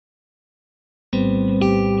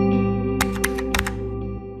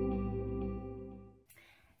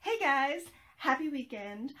guys, happy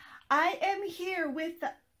weekend. I am here with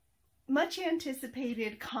the much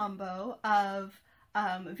anticipated combo of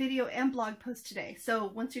video and blog post today.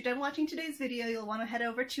 So once you're done watching today's video, you'll want to head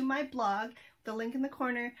over to my blog, the link in the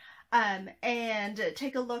corner, and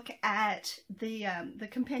take a look at the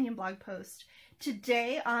companion blog post.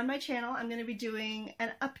 Today on my channel, I'm going to be doing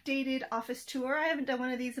an updated office tour. I haven't done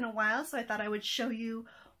one of these in a while, so I thought I would show you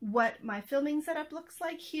what my filming setup looks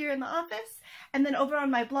like here in the office. And then over on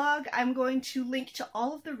my blog, I'm going to link to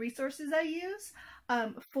all of the resources I use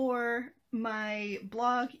for my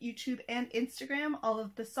blog, YouTube, and Instagram, all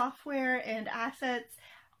of the software and assets,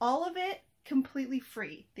 all of it completely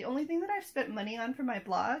free. The only thing that I've spent money on for my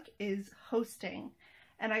blog is hosting,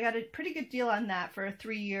 and I got a pretty good deal on that for a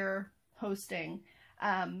 3-year hosting.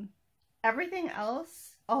 Everything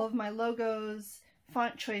else, all of my logos,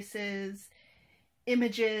 font choices,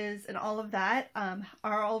 images, and all of that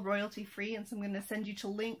are all royalty free, and so I'm going to send you to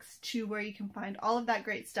links to where you can find all of that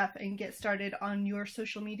great stuff and get started on your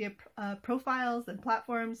social media profiles and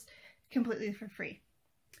platforms completely for free.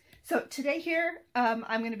 So today here I'm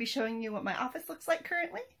going to be showing you what my office looks like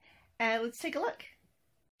currently, and let's take a look.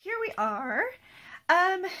 Here we are.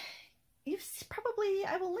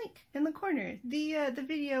 I will link in the corner the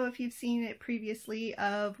video, if you've seen it previously,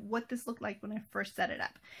 of what this looked like when I first set it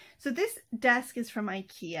up. So this desk is from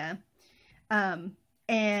IKEA,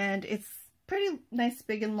 and it's pretty nice,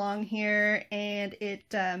 big and long here, and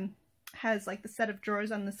it has like the set of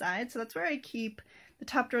drawers on the side, so that's where I keep the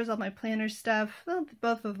top drawers, all my planner stuff. Well,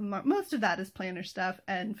 both of them are, most of that is planner stuff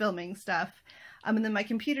and filming stuff, and then my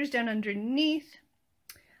computer's down underneath.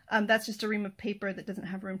 That's just a ream of paper that doesn't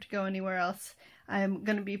have room to go anywhere else. I'm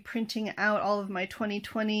going to be printing out all of my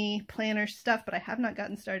 2020 planner stuff, but I have not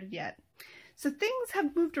gotten started yet. So things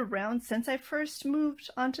have moved around since I first moved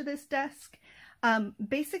onto this desk.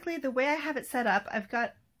 Basically, the way I have it set up, I've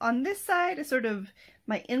got on this side is sort of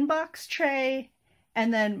my inbox tray,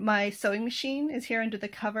 and then my sewing machine is here under the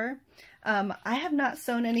cover. I have not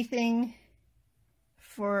sewn anything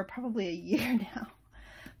for probably a year now.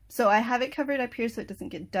 So I have it covered up here so it doesn't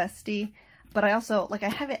get dusty, but I also, I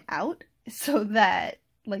have it out so that,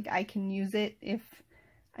 I can use it if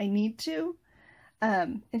I need to.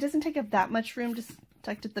 It doesn't take up that much room, just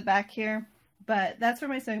tucked at the back here, but that's where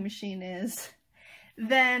my sewing machine is.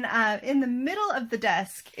 Then in the middle of the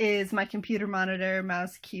desk is my computer monitor,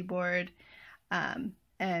 mouse, keyboard, and,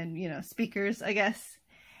 speakers, I guess.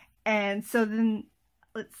 And so then,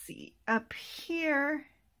 let's see, up here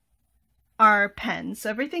are pens, so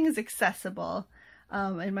everything is accessible,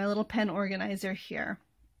 and my little pen organizer here.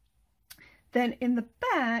 Then in the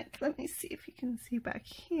back, let me see if you can see back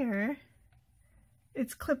here,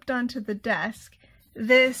 it's clipped onto the desk,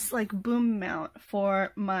 this boom mount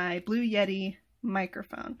for my Blue Yeti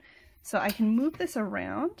microphone. So I can move this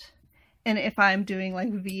around, and if I'm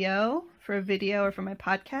doing VO for a video or for my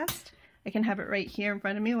podcast, I can have it right here in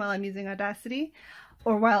front of me while I'm using Audacity,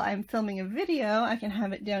 or while I'm filming a video, I can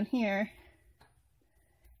have it down here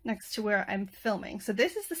next to where I'm filming. So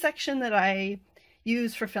this is the section that I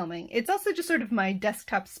use for filming. It's also just sort of my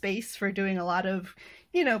desktop space for doing a lot of,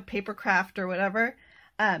 paper craft or whatever.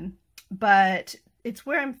 But it's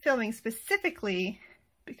where I'm filming specifically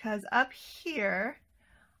because up here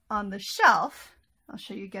on the shelf, I'll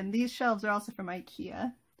show you again, these shelves are also from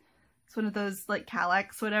IKEA. It's one of those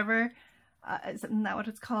Kallax, whatever. Isn't that what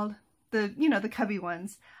it's called? The cubby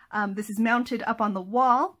ones. This is mounted up on the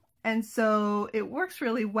wall, and so it works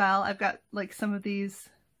really well. I've got some of these,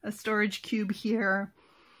 a storage cube here,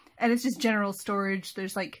 and it's just general storage.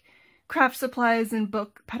 There's craft supplies and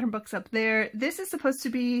pattern books up there. This is supposed to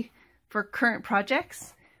be for current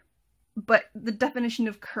projects, but the definition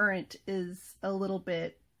of current is a little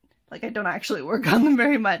bit, I don't actually work on them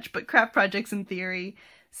very much, but craft projects in theory,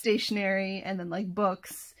 stationery, and then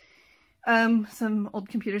books, some old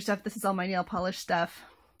computer stuff. This is all my nail polish stuff.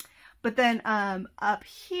 But then up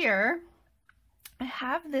here, I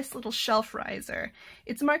have this little shelf riser.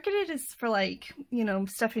 It's marketed as for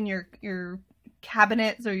stuff in your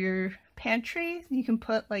cabinets or your pantry. You can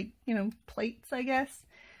put plates, I guess,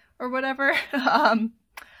 or whatever.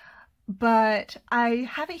 But I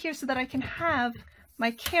have it here so that I can have my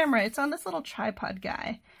camera. It's on this little tripod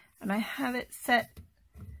guy, and I have it set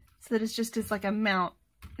so that it's just as a mount,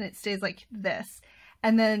 and it stays like this.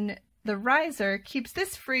 And then the riser keeps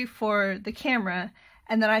this free for the camera,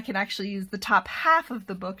 and then I can actually use the top half of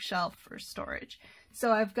the bookshelf for storage.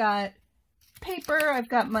 So I've got paper, I've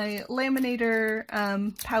got my laminator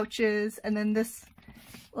pouches, and then this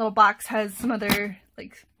little box has some other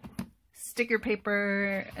sticker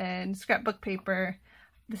paper and scrapbook paper.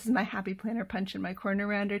 This is my Happy Planner punch and my corner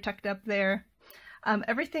rounder tucked up there.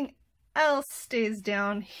 Everything else stays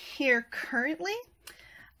down here currently.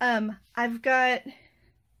 I've got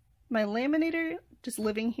my laminator just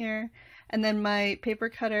living here, and then my paper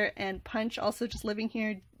cutter and punch also just living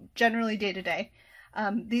here, generally day to day.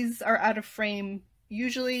 These are out of frame.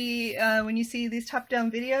 Usually when you see these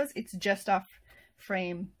top-down videos, it's just off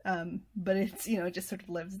frame, but it's, you know, it just sort of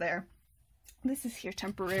lives there. This is here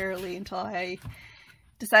temporarily until I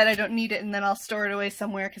decide I don't need it, and then I'll store it away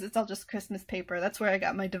somewhere because it's all just Christmas paper. That's where I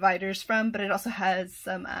got my dividers from, but it also has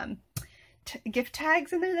some gift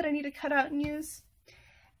tags in there that I need to cut out and use.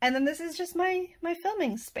 And then this is just my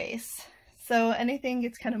filming space. So anything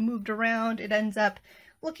gets kind of moved around, it ends up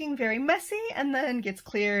looking very messy and then gets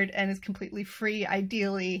cleared and is completely free,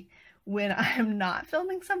 ideally, when I'm not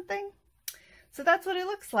filming something. So that's what it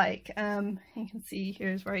looks like. You can see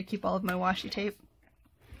here's where I keep all of my washi tape.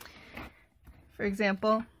 For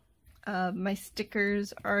example, my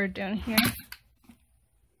stickers are down here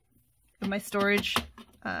in my storage.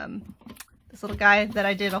 This little guy that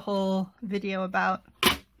I did a whole video about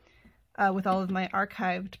with all of my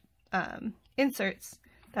archived inserts,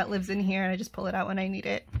 that lives in here, and I just pull it out when I need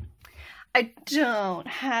it. I don't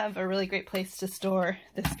have a really great place to store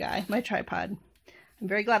this guy, my tripod. I'm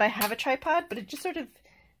very glad I have a tripod, but it just sort of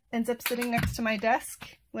ends up sitting next to my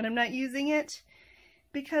desk when I'm not using it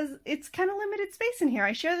because it's kind of limited space in here.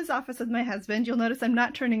 I share this office with my husband. You'll notice I'm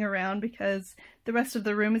not turning around because the rest of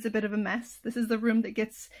the room is a bit of a mess. This is the room that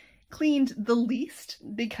gets cleaned the least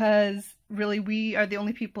because really we are the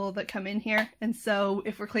only people that come in here, and so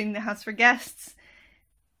if we're cleaning the house for guests,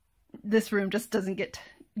 this room just doesn't get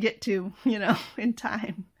to, you know, in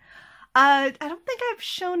time. I don't think I've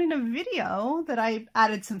shown in a video that I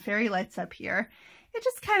added some fairy lights up here. It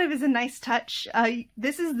just kind of is a nice touch.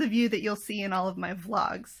 This is the view that you'll see in all of my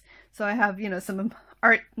vlogs. So I have, you know, some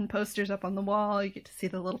art and posters up on the wall. You get to see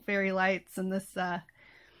the little fairy lights, and this, I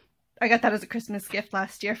got that as a Christmas gift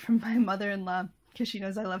last year from my mother-in-law because she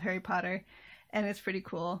knows I love Harry Potter, and it's pretty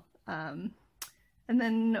cool. And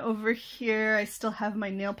then over here I still have my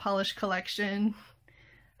nail polish collection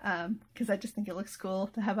because I just think it looks cool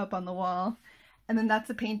to have up on the wall. And then that's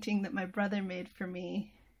a painting that my brother made for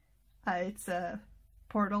me. It's a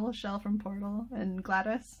Portal, a shell from Portal, and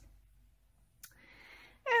Gladys.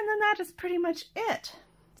 And then that is pretty much it.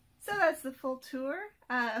 So that's the full tour.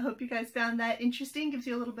 I hope you guys found that interesting. Gives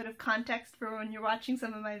you a little bit of context for when you're watching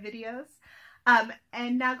some of my videos.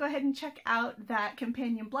 And now go ahead and check out that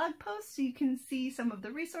companion blog post so you can see some of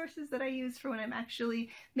the resources that I use for when I'm actually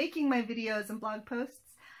making my videos and blog posts.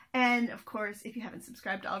 And of course, if you haven't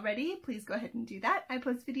subscribed already, please go ahead and do that. I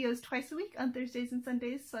post videos twice a week on Thursdays and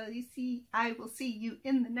Sundays, so I will see you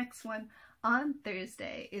in the next one on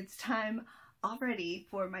Thursday. It's time already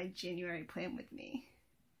for my January plan with me.